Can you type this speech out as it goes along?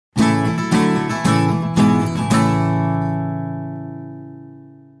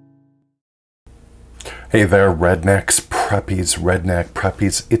Hey there, Rednecks, Preppies, Redneck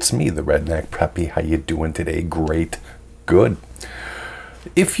Preppies. It's me, the Redneck Preppy. How you doing today? Great. Good.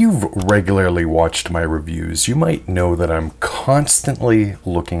 If you've regularly watched my reviews, you might know that I'm constantly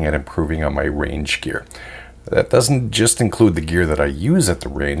looking at improving on my range gear. That doesn't just include the gear that I use at the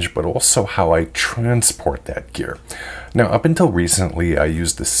range, but also how I transport that gear. Now, up until recently, I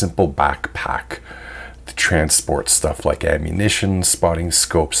used a simple backpack to transport stuff like ammunition, spotting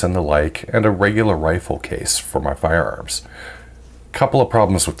scopes, and the like, and a regular rifle case for my firearms. Couple of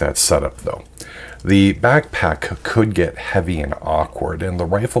problems with that setup though. The backpack could get heavy and awkward, and the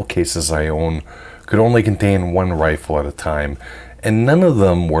rifle cases I own could only contain one rifle at a time, and none of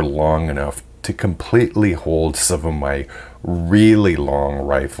them were long enough to completely hold some of my really long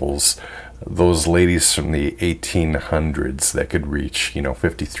rifles, those ladies from the 1800s that could reach,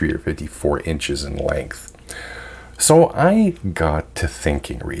 53 or 54 inches in length. So I got to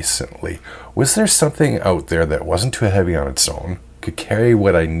thinking recently, was there something out there that wasn't too heavy on its own, could carry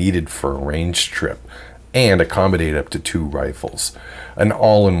what I needed for a range trip, and accommodate up to 2 rifles? An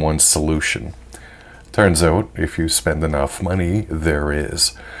all-in-one solution. Turns out, if you spend enough money, there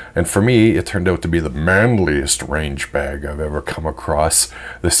is. And for me, it turned out to be the manliest range bag I've ever come across,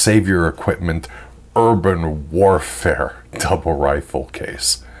 the Savior Equipment Urban Warfare double rifle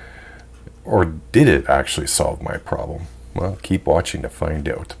case. Or did it actually solve my problem? Well, keep watching to find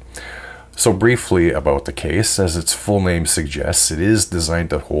out. So briefly about the case, as its full name suggests, it is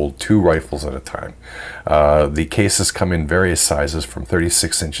designed to hold 2 rifles at a time. The cases come in various sizes from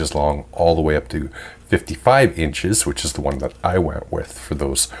 36 inches long all the way up to 55 inches, which is the one that I went with for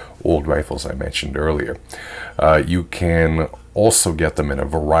those old rifles I mentioned earlier. You can also get them in a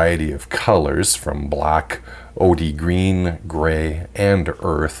variety of colors, from black, OD green, gray, and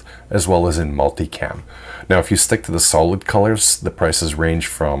earth, as well as in multicam. Now, if you stick to the solid colors, the prices range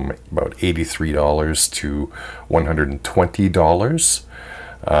from about $83 to $120.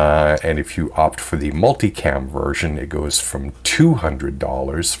 And if you opt for the multicam version, it goes from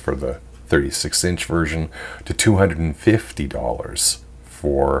 $200 for the 36-inch version to $250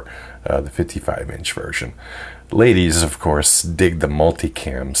 for the 55-inch version. Ladies, of course, dig the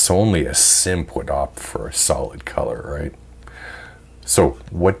multicam, so only a simp would opt for a solid color, right? So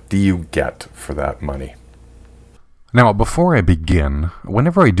what do you get for that money? Now, before I begin,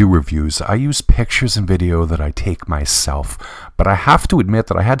 whenever I do reviews, I use pictures and video that I take myself, but I have to admit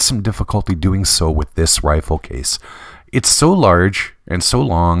that I had some difficulty doing so with this rifle case. It's so large and so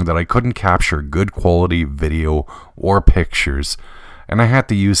long that I couldn't capture good quality video or pictures, and I had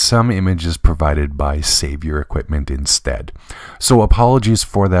to use some images provided by Savior Equipment instead. So apologies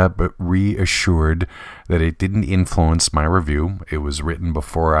for that, but reassured that it didn't influence my review. It was written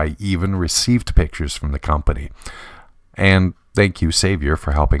before I even received pictures from the company. And thank you, Savior,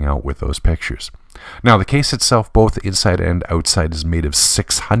 for helping out with those pictures. Now, the case itself, both inside and outside, is made of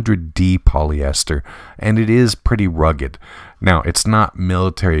 600D polyester, and it is pretty rugged. Now, it's not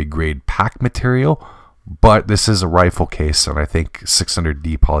military-grade pack material, but this is a rifle case, and I think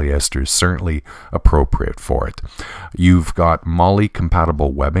 600D polyester is certainly appropriate for it. You've got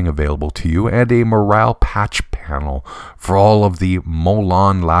MOLLE-compatible webbing available to you, and a morale patch panel for all of the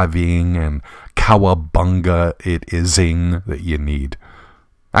Molon laving and cowabunga it-ising that you need.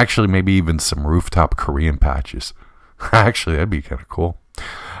 Actually, maybe even some rooftop Korean patches. Actually, that'd be kind of cool.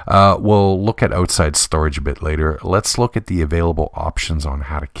 We'll look at outside storage a bit later. Let's look at the available options on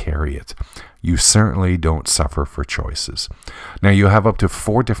how to carry it. You certainly don't suffer for choices. Now, you have up to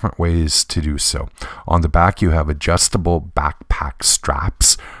 4 different ways to do so. On the back, you have adjustable backpack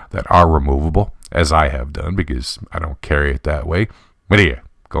straps that are removable, as I have done because I don't carry it that way. What are you,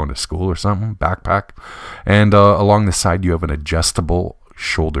 going to school or something? Backpack. And along the side, you have an adjustable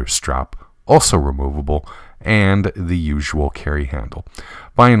shoulder strap, also removable, and the usual carry handle.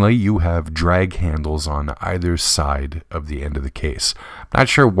 Finally, you have drag handles on either side of the end of the case. Not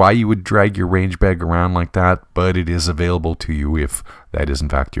sure why you would drag your range bag around like that, but it is available to you if that is in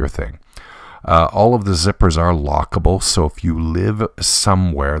fact your thing. All of the zippers are lockable, so if you live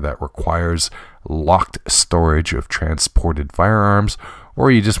somewhere that requires locked storage of transported firearms,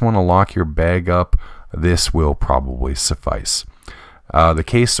 or you just want to lock your bag up, this will probably suffice. The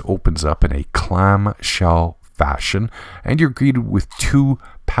case opens up in a clamshell fashion, and you're greeted with 2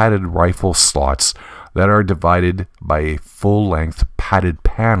 padded rifle slots that are divided by a full-length padded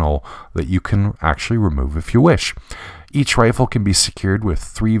panel that you can actually remove if you wish. Each rifle can be secured with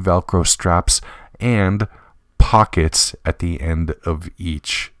 3 Velcro straps and pockets at the end of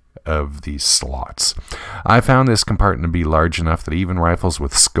each of these slots. I found this compartment to be large enough that even rifles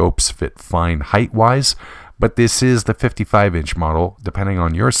with scopes fit fine height-wise, but this is the 55-inch model. Depending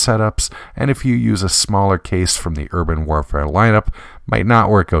on your setups, and if you use a smaller case from the Urban Warfare lineup, might not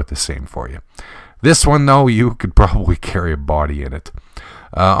work out the same for you. This one, though, you could probably carry a body in it.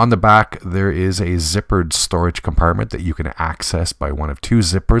 On the back, there is a zippered storage compartment that you can access by one of two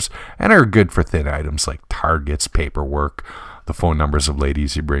zippers and are good for thin items like targets, paperwork, the phone numbers of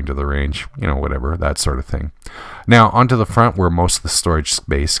ladies you bring to the range, whatever, that sort of thing. Now, onto the front where most of the storage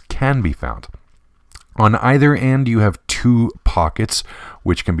space can be found. On either end, you have two pockets,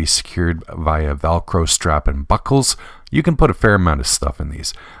 which can be secured via Velcro strap and buckles. You can put a fair amount of stuff in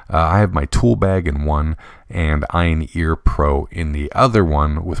these. I have my tool bag in one and Iron Ear Pro in the other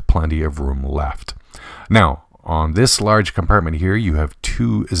one with plenty of room left. Now, on this large compartment here, you have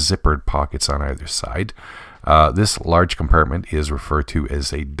two zippered pockets on either side. This large compartment is referred to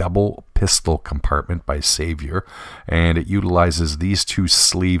as a double pistol compartment by Savior, and it utilizes these two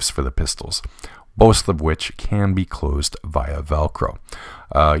sleeves for the pistols, both of which can be closed via Velcro.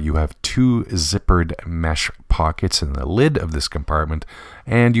 You have two zippered mesh pockets in the lid of this compartment,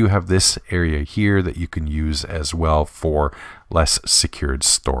 and you have this area here that you can use as well for less secured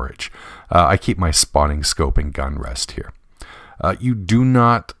storage. I keep my spotting scope and gun rest here. You do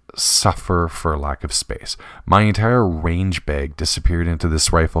not suffer for lack of space. My entire range bag disappeared into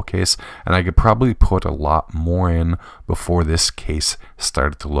this rifle case, and I could probably put a lot more in before this case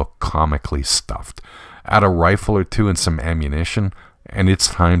started to look comically stuffed. Add a rifle or two and some ammunition, and it's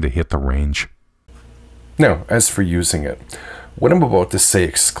time to hit the range. Now, as for using it, what I'm about to say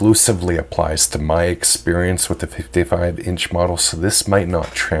exclusively applies to my experience with the 55-inch model, so this might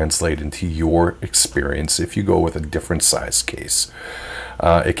not translate into your experience if you go with a different size case.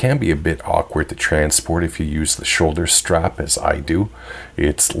 It can be a bit awkward to transport if you use the shoulder strap, as I do.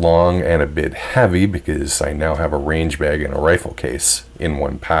 It's long and a bit heavy because I now have a range bag and a rifle case in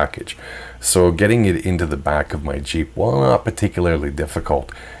one package. So getting it into the back of my Jeep, while not particularly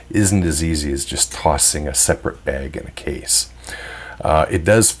difficult, isn't as easy as just tossing a separate bag in a case. It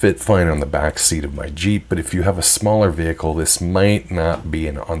does fit fine on the back seat of my Jeep, but if you have a smaller vehicle, this might not be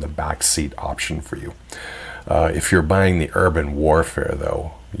an on the back seat option for you. If you're buying the Urban Warfare,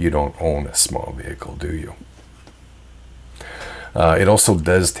 though, you don't own a small vehicle, do you? It also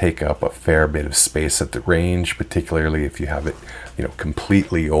does take up a fair bit of space at the range, particularly if you have it,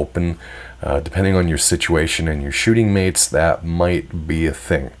 completely open. Depending on your situation and your shooting mates, that might be a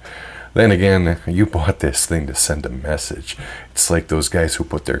thing. Then again, you bought this thing to send a message. It's like those guys who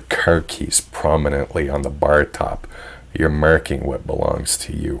put their car keys prominently on the bar top. You're marking what belongs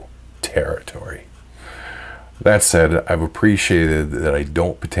to you. Territory. That said, I've appreciated that I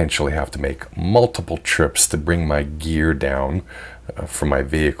don't potentially have to make multiple trips to bring my gear down from my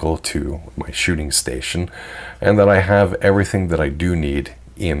vehicle to my shooting station, and that I have everything that I do need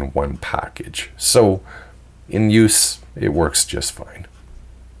in one package. So, in use, it works just fine.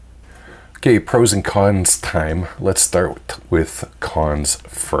 Okay, pros and cons time. Let's start with cons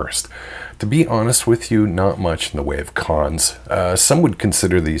first. To be honest with you, not much in the way of cons. Some would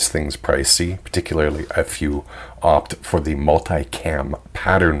consider these things pricey, particularly if you opt for the multi-cam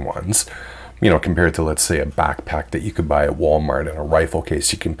pattern ones, compared to, let's say, a backpack that you could buy at Walmart and a rifle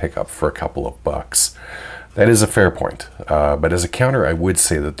case you can pick up for a couple of bucks. That is a fair point, but as a counter, I would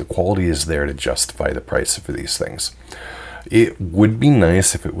say that the quality is there to justify the price for these things. It would be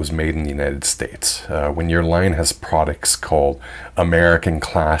nice if it was made in the United States. When your line has products called American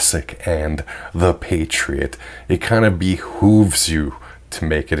Classic and The Patriot, it kind of behooves you to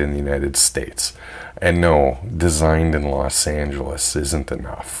make it in the United States. And no, designed in Los Angeles isn't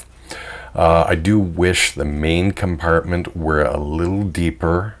enough. I do wish the main compartment were a little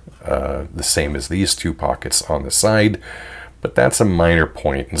deeper, the same as these two pockets on the side, but that's a minor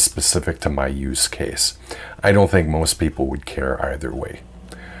point and specific to my use case. I don't think most people would care either way.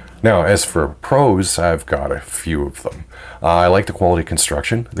 Now, as for pros, I've got a few of them. I like the quality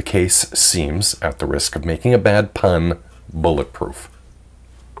construction. The case seems, at the risk of making a bad pun, bulletproof.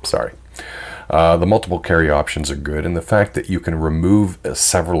 Sorry. The multiple carry options are good, and the fact that you can remove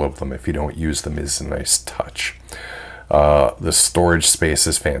several of them if you don't use them is a nice touch. The storage space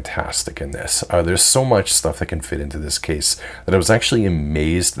is fantastic in this. There's so much stuff that can fit into this case that I was actually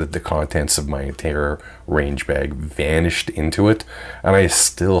amazed that the contents of my entire range bag vanished into it, and I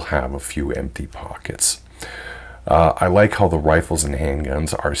still have a few empty pockets. I like how the rifles and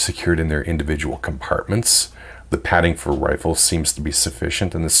handguns are secured in their individual compartments. The padding for rifles seems to be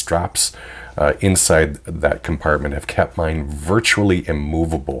sufficient, and the straps inside that compartment have kept mine virtually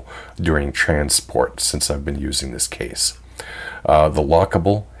immovable during transport since I've been using this case. The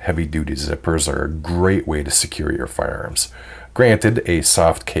lockable, heavy-duty zippers are a great way to secure your firearms. Granted, a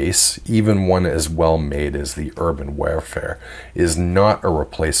soft case, even one as well made as the Urban Warfare, is not a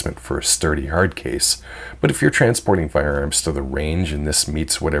replacement for a sturdy hard case, but if you're transporting firearms to the range and this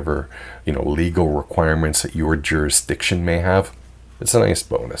meets whatever, legal requirements that your jurisdiction may have, it's a nice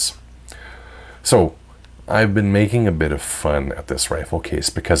bonus. So, I've been making a bit of fun at this rifle case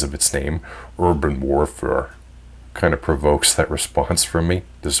because of its name, Urban Warfare. Kind of provokes that response from me,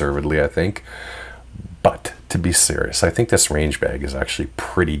 deservedly I think. But to be serious, I think this range bag is actually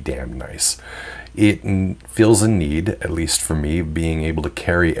pretty damn nice. It fills a need, at least for me, being able to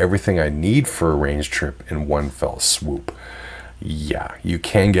carry everything I need for a range trip in one fell swoop. Yeah, you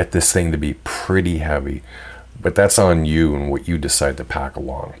can get this thing to be pretty heavy, but that's on you and what you decide to pack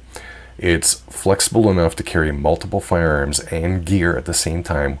along. It's flexible enough to carry multiple firearms and gear at the same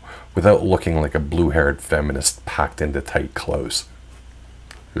time without looking like a blue-haired feminist packed into tight clothes.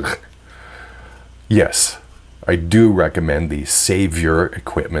 Ugh. Yes, I do recommend the Save Your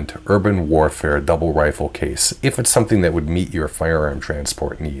Equipment Urban Warfare double rifle case if it's something that would meet your firearm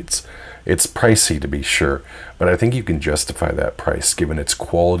transport needs. It's pricey to be sure, but I think you can justify that price given its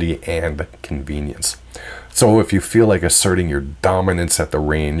quality and convenience. So if you feel like asserting your dominance at the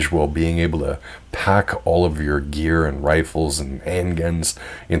range while being able to pack all of your gear and rifles and handguns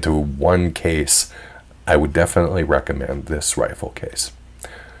into one case, I would definitely recommend this rifle case.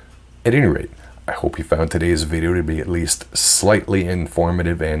 At any rate, I hope you found today's video to be at least slightly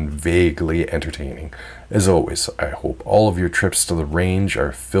informative and vaguely entertaining. As always, I hope all of your trips to the range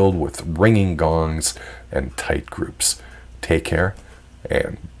are filled with ringing gongs and tight groups. Take care,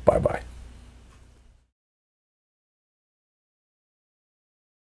 and bye-bye.